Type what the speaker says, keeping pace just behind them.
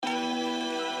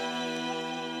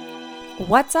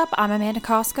What's up? I'm Amanda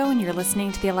Costco, and you're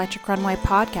listening to the Electric Runway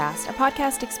Podcast, a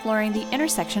podcast exploring the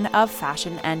intersection of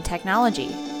fashion and technology.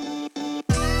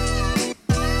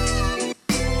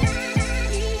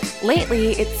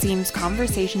 Lately, it seems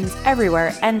conversations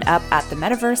everywhere end up at the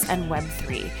metaverse and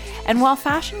Web3. And while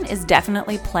fashion is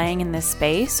definitely playing in this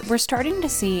space, we're starting to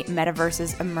see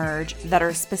metaverses emerge that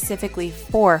are specifically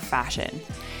for fashion.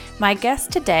 My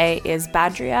guest today is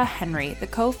Badria Henry, the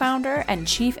co-founder and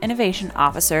chief innovation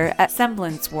officer at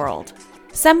Semblance World.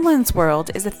 Semblance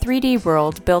World is a 3D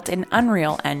world built in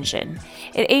Unreal Engine.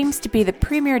 It aims to be the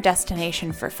premier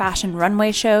destination for fashion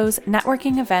runway shows,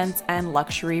 networking events, and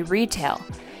luxury retail.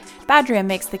 Badria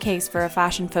makes the case for a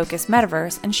fashion-focused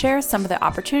metaverse and shares some of the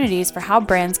opportunities for how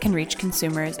brands can reach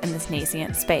consumers in this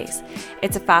nascent space.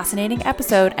 It's a fascinating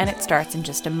episode, and it starts in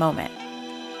just a moment.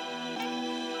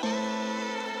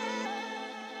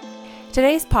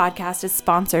 Today's podcast is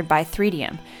sponsored by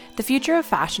 3Dium. The future of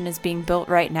fashion is being built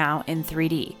right now in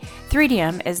 3D.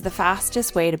 3Dium is the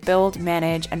fastest way to build,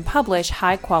 manage, and publish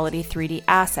high-quality 3D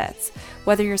assets.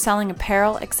 Whether you're selling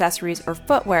apparel, accessories, or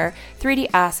footwear, 3D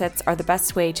assets are the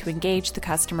best way to engage the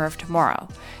customer of tomorrow.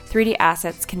 3D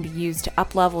assets can be used to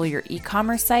up-level your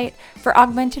e-commerce site, for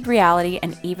augmented reality,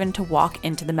 and even to walk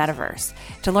into the metaverse.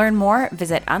 To learn more,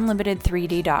 visit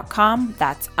unlimited3d.com.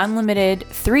 That's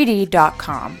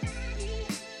unlimited3d.com.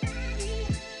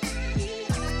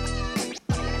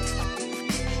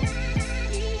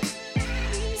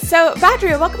 So,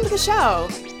 Badria, welcome to the show.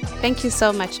 Thank you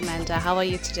so much, Amanda. How are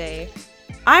you today?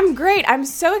 I'm great. I'm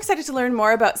so excited to learn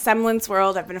more about Semblance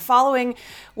World. I've been following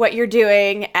what you're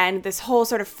doing and this whole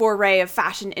sort of foray of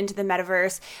fashion into the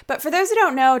metaverse. But for those who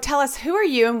don't know, tell us, who are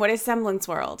you and what is Semblance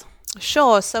World?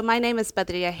 Sure. So my name is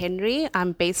Badria Henry.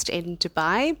 I'm based in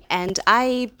Dubai, and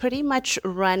I pretty much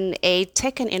run a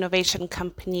tech and innovation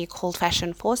company called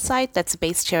Fashion Foresight that's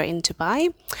based here in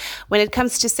Dubai. When it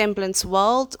comes to Semblance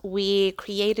World, we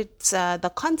created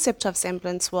the concept of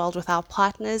Semblance World with our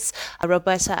partners,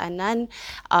 Roberta Annan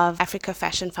of Africa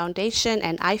Fashion Foundation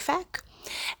and IFAC.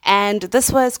 And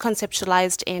this was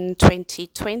conceptualized in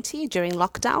 2020 during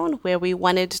lockdown, where we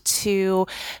wanted to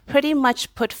pretty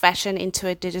much put fashion into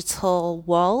a digital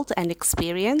world and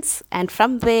experience. And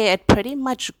from there, it pretty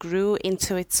much grew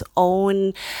into its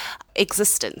own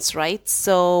existence, right?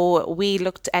 So we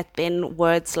looked at then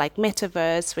words like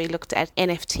metaverse, we looked at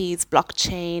NFTs,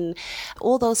 blockchain,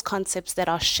 all those concepts that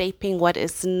are shaping what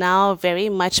is now very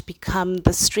much become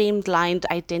the streamlined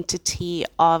identity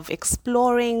of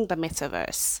exploring the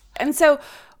metaverse. And so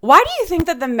why do you think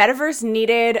that the metaverse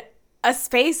needed a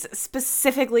space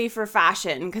specifically for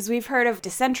fashion? Because we've heard of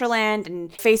Decentraland and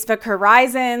Facebook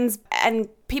Horizons, and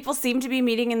people seem to be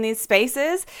meeting in these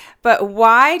spaces. But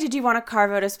why did you want to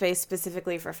carve out a space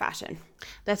specifically for fashion?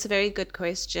 That's a very good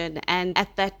question. And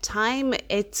at that time,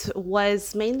 it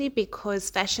was mainly because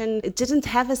fashion didn't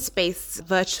have a space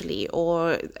virtually,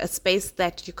 or a space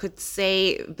that you could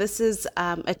say this is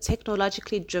a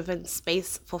technologically driven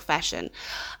space for fashion.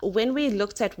 When we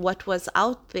looked at what was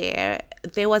out there,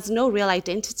 there was no real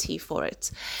identity for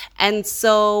it. And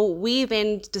so we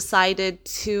then decided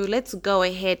to let's go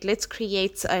ahead, let's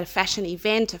create a fashion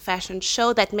event, a fashion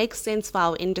show that makes sense for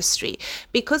our industry.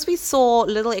 Because we saw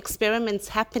little experiments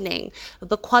happening,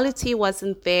 the quality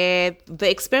wasn't there, the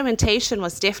experimentation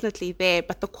was definitely there,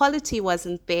 but the quality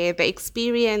wasn't there, the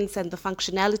experience and the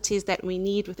functionalities that we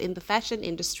need within the fashion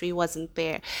industry wasn't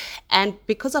there. And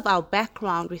because of our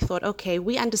background, we thought, okay,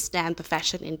 we understand the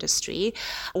fashion industry,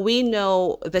 we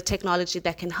know the technology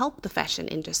that can help the fashion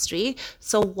industry,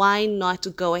 so why not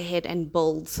go ahead and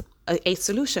build a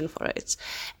solution for it?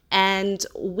 And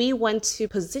we want to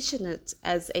position it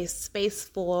as a space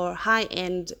for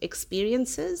high-end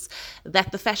experiences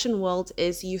that the fashion world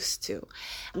is used to.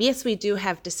 Yes, we do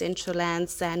have Decentraland,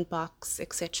 Sandbox,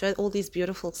 etc., all these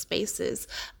beautiful spaces,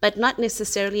 but not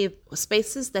necessarily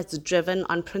spaces that's driven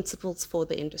on principles for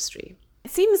the industry.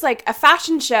 It seems like a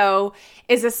fashion show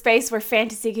is a space where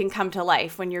fantasy can come to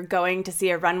life when you're going to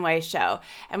see a runway show.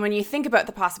 And when you think about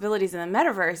the possibilities in the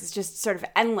metaverse, it's just sort of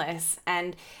endless.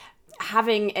 And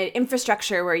having an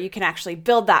infrastructure where you can actually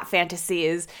build that fantasy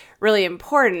is really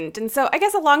important. And so I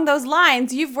guess along those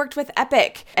lines, you've worked with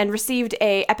Epic and received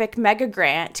a Epic Mega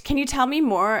Grant. Can you tell me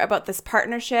more about this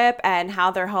partnership and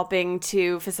how they're helping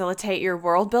to facilitate your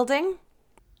world building?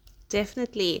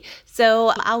 Definitely.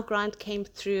 So our grant came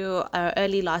through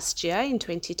early last year in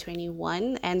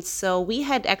 2021. And so we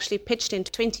had actually pitched in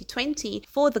 2020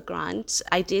 for the grant,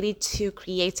 ideally to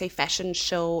create a fashion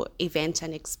show event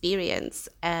and experience.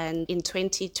 And in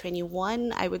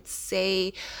 2021, I would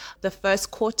say the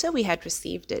first quarter we had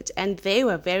received it. And they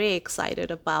were very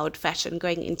excited about fashion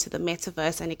going into the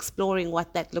metaverse and exploring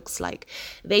what that looks like.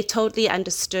 They totally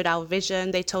understood our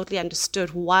vision. They totally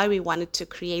understood why we wanted to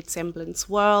create Semblance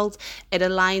World. It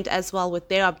aligned as well with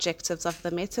their objectives of the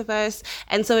metaverse.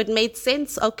 And so it made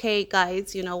sense. Okay,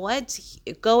 guys, you know what?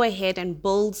 Go ahead and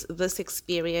build this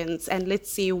experience and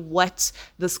let's see what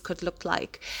this could look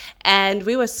like. And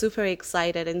we were super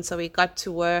excited. And so we got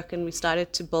to work and we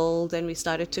started to build and we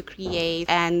started to create.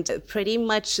 And pretty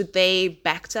much they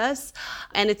backed us.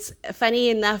 And it's funny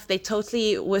enough, they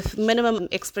totally, with minimum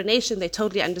explanation, they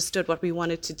totally understood what we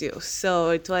wanted to do. So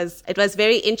it was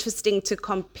very interesting to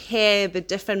compare the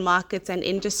different markets and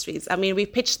industries. I mean, we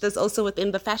pitched this also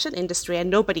within the fashion industry and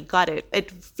nobody got it. It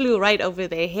flew right over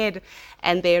their head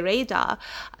and their radar.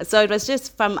 So it was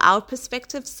just from our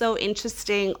perspective so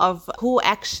interesting of who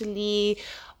actually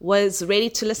was ready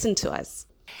to listen to us.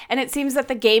 And it seems that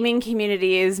the gaming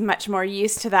community is much more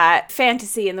used to that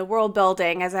fantasy and the world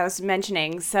building, as I was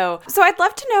mentioning. So I'd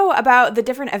love to know about the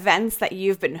different events that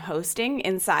you've been hosting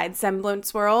inside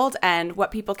Semblance World and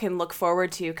what people can look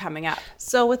forward to coming up.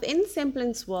 So within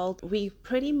Semblance World, we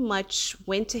pretty much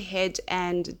went ahead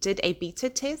and did a beta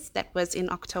test that was in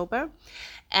October.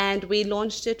 And we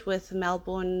launched it with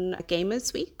Melbourne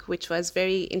Gamers Week, which was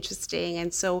very interesting.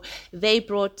 And so they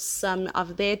brought some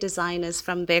of their designers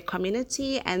from their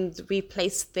community and we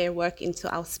placed their work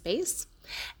into our space.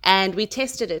 And we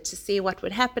tested it to see what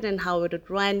would happen and how it would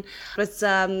run. It was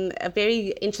a very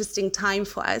interesting time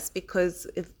for us because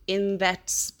in that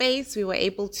space, we were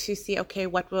able to see, okay,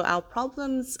 what were our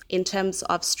problems in terms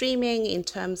of streaming, in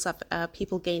terms of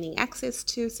people gaining access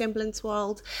to Semblance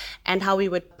World, and how we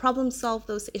would problem solve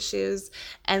those issues.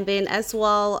 And then as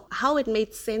well, how it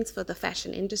made sense for the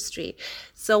fashion industry.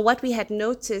 So what we had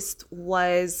noticed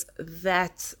was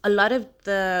that a lot of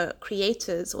the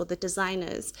creators or the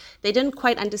designers, they didn't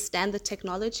quite understand the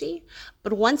technology,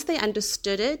 but once they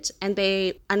understood it and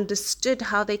they understood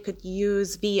how they could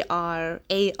use VR,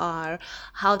 AR,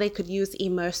 how they could use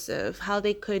immersive, how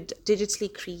they could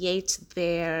digitally create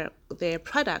their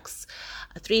products,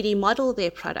 3D model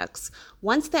their products,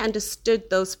 once they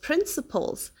understood those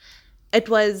principles, it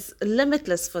was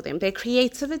limitless for them. Their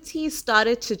creativity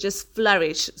started to just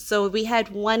flourish. So we had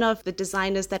one of the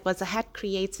designers that was a hat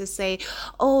creator say,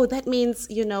 oh, that means,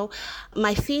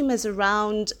 my theme is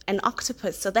around an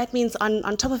octopus. So that means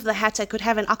on top of the hat, I could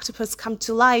have an octopus come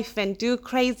to life and do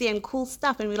crazy and cool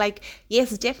stuff. And we're like,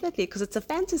 yes, definitely, because it's a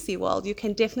fantasy world. You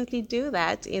can definitely do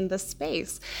that in the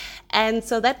space. And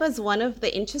so that was one of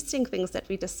the interesting things that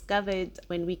we discovered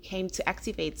when we came to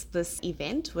activate this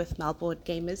event with Melbourne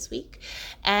Gamers Week.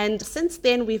 And since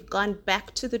then, we've gone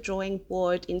back to the drawing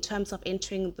board in terms of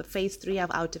entering the phase 3 of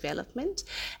our development.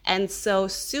 And so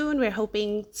soon we're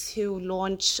hoping to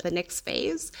launch the next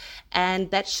phase, and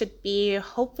that should be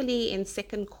hopefully in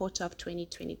second quarter of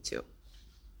 2022.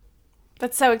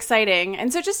 That's so exciting.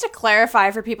 And so just to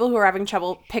clarify for people who are having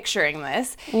trouble picturing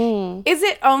this, is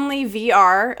it only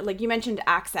VR? Like you mentioned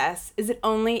access. Is it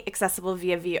only accessible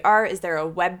via VR? Is there a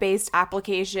web-based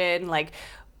application? Like,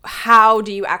 how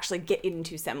do you actually get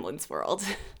into Semblance World?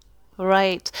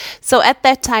 Right. So at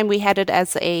that time, we had it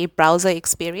as a browser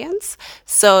experience.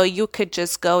 So you could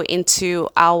just go into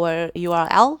our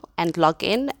URL and log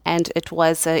in, and it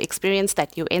was an experience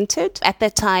that you entered. At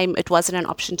that time, it wasn't an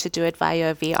option to do it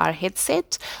via a VR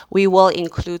headset. We will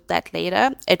include that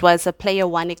later. It was a player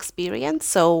one experience,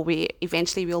 so we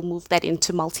eventually will move that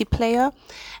into multiplayer.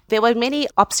 There were many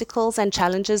obstacles and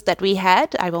challenges that we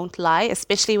had, I won't lie,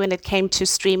 especially when it came to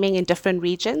streaming in different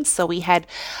regions. So we had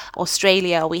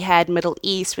Australia, we had Middle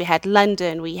East, we had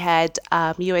London, we had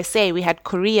USA, we had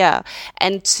Korea.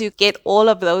 And to get all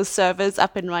of those servers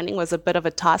up and running was a bit of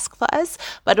a task for us,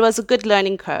 but it was a good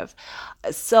learning curve.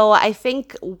 So I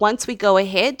think once we go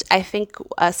ahead, I think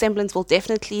Semblance will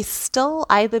definitely still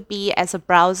either be as a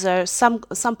browser. Some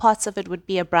parts of it would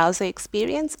be a browser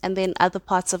experience, and then other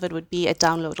parts of it would be a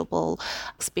downloadable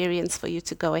experience for you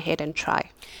to go ahead and try.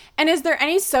 And is there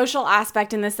any social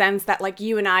aspect in the sense that like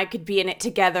you and I could be in it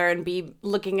together and be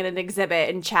looking at an exhibit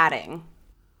and chatting?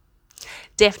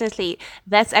 Definitely.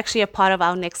 That's actually a part of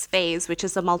our next phase, which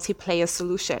is a multiplayer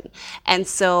solution. And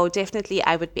so definitely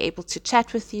I would be able to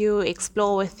chat with you,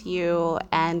 explore with you,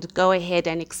 and go ahead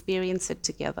and experience it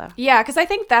together. Yeah, because I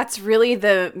think that's really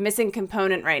the missing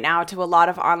component right now to a lot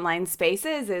of online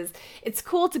spaces is it's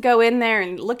cool to go in there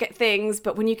and look at things,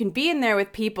 but when you can be in there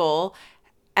with people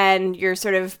and you're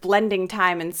sort of blending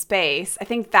time and space, I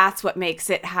think that's what makes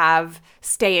it have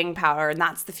staying power. And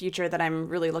that's the future that I'm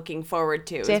really looking forward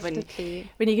to. Definitely. Is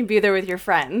when you can be there with your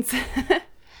friends.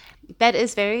 That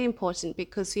is very important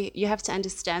because you have to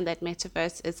understand that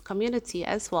metaverse is community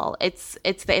as well. It's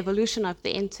the evolution of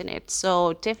the internet.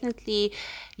 So definitely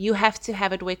you have to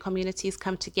have it where communities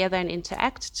come together and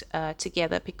interact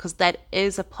together, because that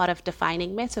is a part of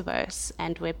defining metaverse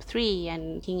and Web3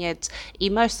 and making it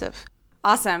immersive.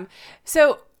 Awesome.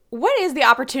 So what is the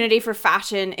opportunity for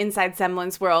fashion inside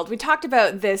Semblance World? We talked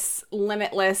about this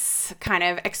limitless kind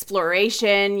of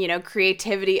exploration,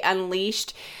 creativity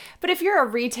unleashed. But if you're a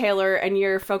retailer and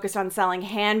you're focused on selling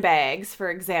handbags,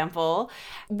 for example,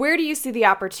 where do you see the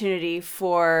opportunity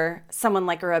for someone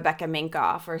like a Rebecca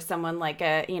Minkoff or someone like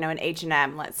an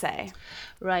H&M, let's say?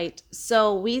 Right.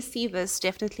 So we see this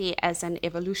definitely as an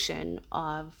evolution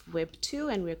of Web 2,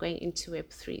 and we're going into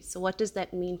Web 3. So what does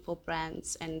that mean for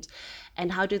brands, and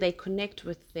how do they connect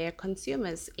with their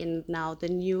consumers in now the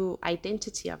new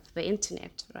identity of the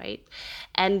internet, right?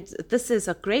 And this is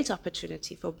a great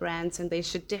opportunity for brands, and they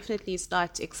should definitely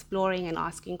start exploring and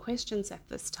asking questions at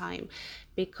this time,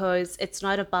 because it's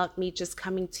not about me just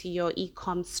coming to your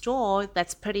e-com store.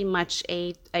 That's pretty much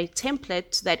a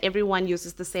template that everyone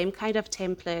uses, the same kind of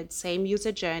template, same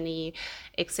user journey,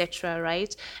 etc.,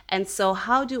 right? And so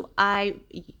how do I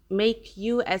make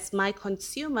you as my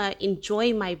consumer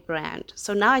enjoy my brand?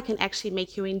 So now I can actually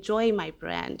make you enjoy my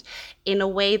brand in a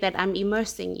way that I'm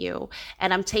immersing you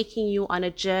and I'm taking you on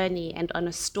a journey and on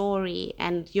a story,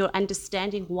 and you're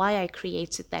understanding why I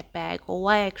created that bag or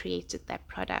why I created that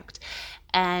product.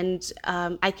 And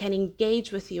I can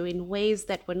engage with you in ways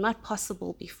that were not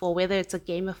possible before, whether it's a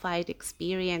gamified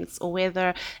experience or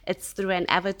whether it's through an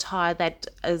avatar that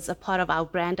is a part of our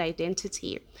brand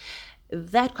identity.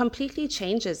 That completely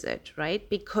changes it, right?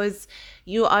 Because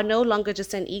you are no longer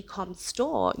just an e-com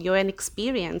store, you're an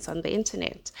experience on the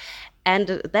internet.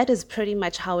 And that is pretty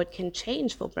much how it can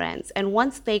change for brands. And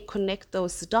once they connect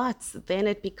those dots, then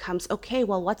it becomes, okay,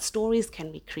 well, what stories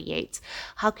can we create?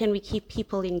 How can we keep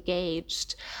people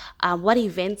engaged? What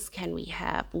events can we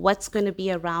have? What's going to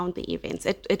be around the events?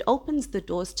 It opens the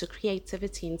doors to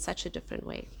creativity in such a different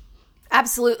way.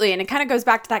 Absolutely. And it kind of goes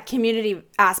back to that community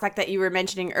aspect that you were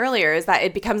mentioning earlier, is that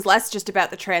it becomes less just about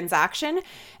the transaction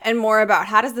and more about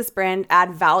how does this brand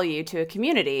add value to a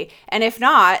community? And if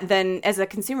not, then as a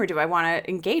consumer, do I want to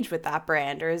engage with that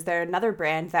brand, or is there another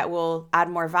brand that will add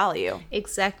more value?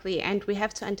 Exactly. And we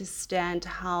have to understand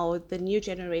how the new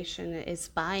generation is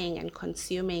buying and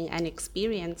consuming and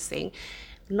experiencing,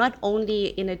 not only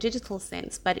in a digital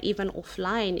sense, but even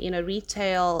offline in a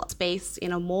retail space,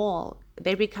 in a mall.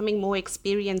 They're becoming more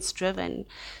experience driven.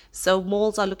 So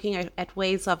malls are looking at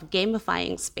ways of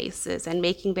gamifying spaces and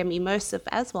making them immersive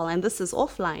as well. And this is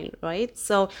offline, right?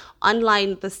 So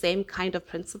online, the same kind of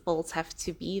principles have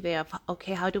to be there.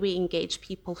 Okay, how do we engage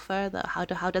people further? How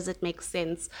does it make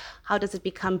sense? How does it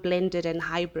become blended and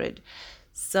hybrid?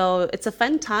 So it's a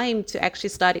fun time to actually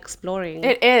start exploring.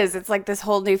 It is. It's like this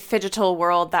whole new phygital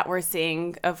world that we're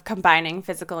seeing of combining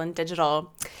physical and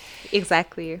digital.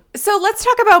 Exactly. So let's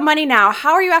talk about money now.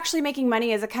 How are you actually making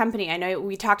money as a company? I know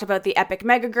we talked about the Epic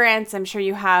Mega Grants. I'm sure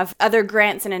you have other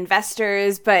grants and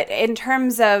investors, but in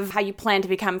terms of how you plan to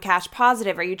become cash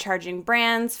positive, are you charging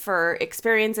brands for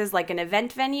experiences like an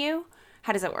event venue?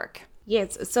 How does it work?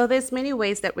 Yes, so there's many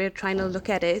ways that we're trying to look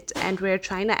at it, and we're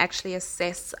trying to actually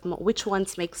assess which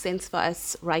ones make sense for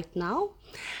us right now.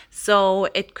 So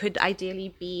it could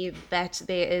ideally be that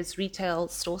there is retail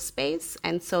store space,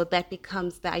 and so that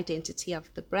becomes the identity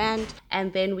of the brand.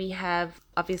 And then we have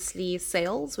obviously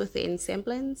sales within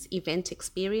Semblance, event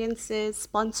experiences,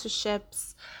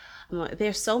 sponsorships.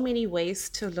 There's so many ways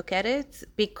to look at it,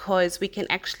 because we can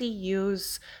actually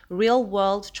use real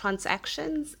world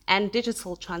transactions and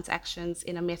digital transactions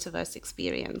in a metaverse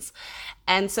experience.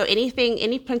 And so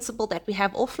any principle that we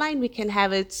have offline, we can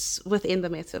have it within the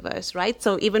metaverse, right?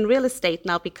 So even real estate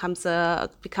now becomes a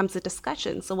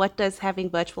discussion. So what does having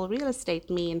virtual real estate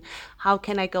mean? How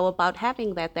can I go about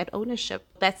having that ownership?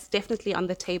 That's definitely on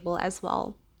the table as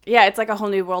well. Yeah, it's like a whole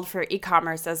new world for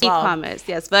e-commerce as well. E-commerce,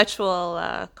 yes.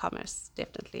 Virtual commerce,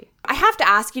 definitely. I have to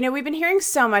ask, we've been hearing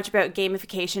so much about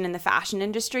gamification in the fashion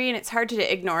industry, and it's hard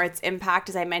to ignore its impact,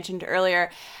 as I mentioned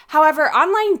earlier. However,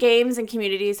 online games and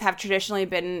communities have traditionally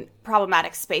been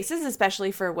problematic spaces,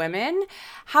 especially for women.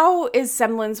 How is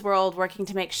Semblance World working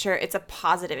to make sure it's a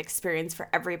positive experience for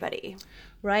everybody?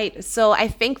 Right. So I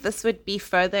think this would be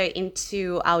further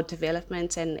into our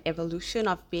development and evolution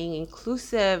of being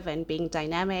inclusive and being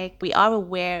dynamic. We are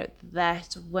aware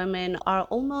that women are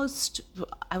almost,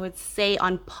 I would say,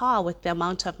 on par with the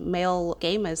amount of male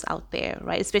gamers out there,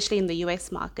 right? Especially in the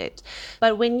US market.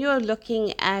 But when you're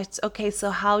looking at, okay, so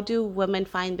how do women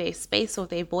find their space or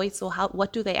their voice, or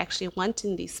what do they actually want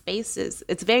in these spaces?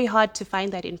 It's very hard to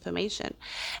find that information.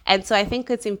 And so I think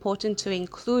it's important to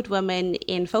include women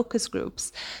in focus groups.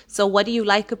 So what do you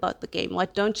like about the game?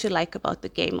 What don't you like about the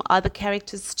game? Are the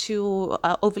characters too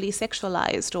overly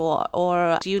sexualized,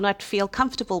 or do you not feel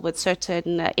comfortable with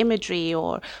certain imagery,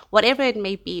 or whatever it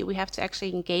may be? We have to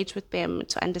actually engage with them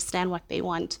to understand what they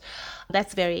want.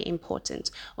 That's very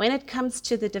important. When it comes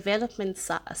to the development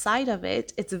side of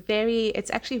it,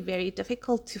 it's actually very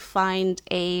difficult to find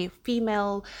a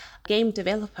female game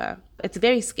developer. It's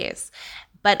very scarce.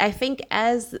 But I think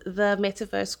as the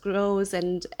metaverse grows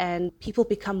and people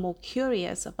become more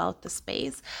curious about the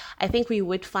space, I think we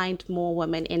would find more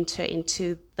women enter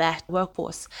into that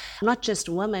workforce. Not just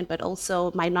women, but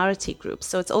also minority groups.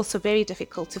 So it's also very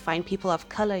difficult to find people of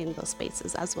color in those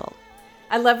spaces as well.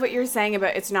 I love what you're saying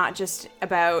about it's not just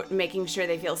about making sure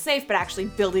they feel safe, but actually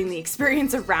building the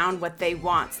experience around what they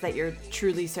want so that you're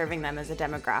truly serving them as a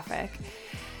demographic.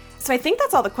 So I think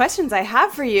that's all the questions I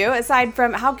have for you, aside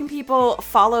from how can people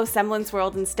follow Semblance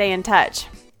World and stay in touch?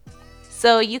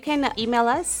 So you can email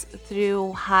us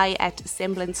through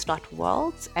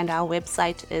hi@semblance.world, and our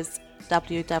website is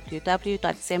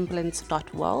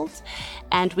www.semblance.world.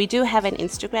 And we do have an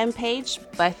Instagram page,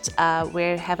 but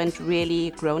we haven't really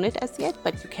grown it as yet,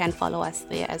 but you can follow us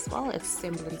there as well. It's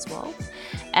Semblance World.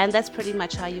 And that's pretty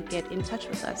much how you get in touch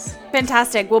with us.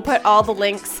 Fantastic. We'll put all the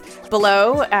links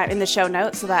below in the show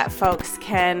notes so that folks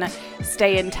can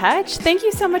stay in touch. Thank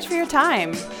you so much for your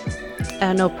time.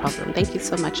 No problem. Thank you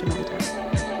so much, Amanda.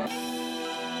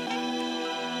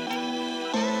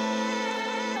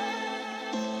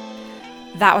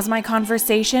 That was my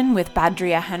conversation with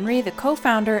Badria Henry, the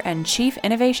co-founder and chief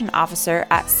innovation officer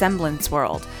at Semblance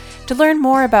World. To learn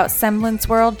more about Semblance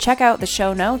World, check out the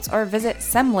show notes or visit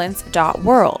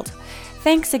semblance.world.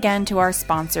 Thanks again to our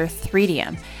sponsor,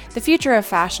 3Dium. The future of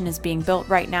fashion is being built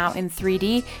right now in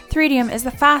 3D. 3Dium is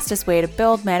the fastest way to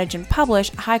build, manage, and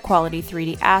publish high-quality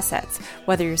 3D assets.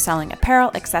 Whether you're selling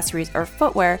apparel, accessories, or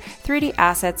footwear, 3D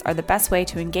assets are the best way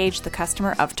to engage the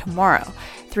customer of tomorrow.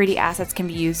 3D assets can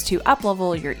be used to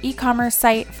up-level your e-commerce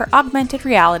site, for augmented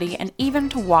reality, and even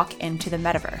to walk into the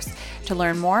metaverse. To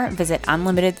learn more, visit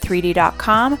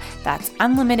unlimited3d.com. That's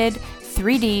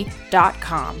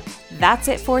unlimited3d.com. That's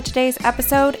it for today's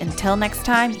episode. Until next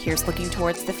time, here's looking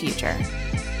towards the future.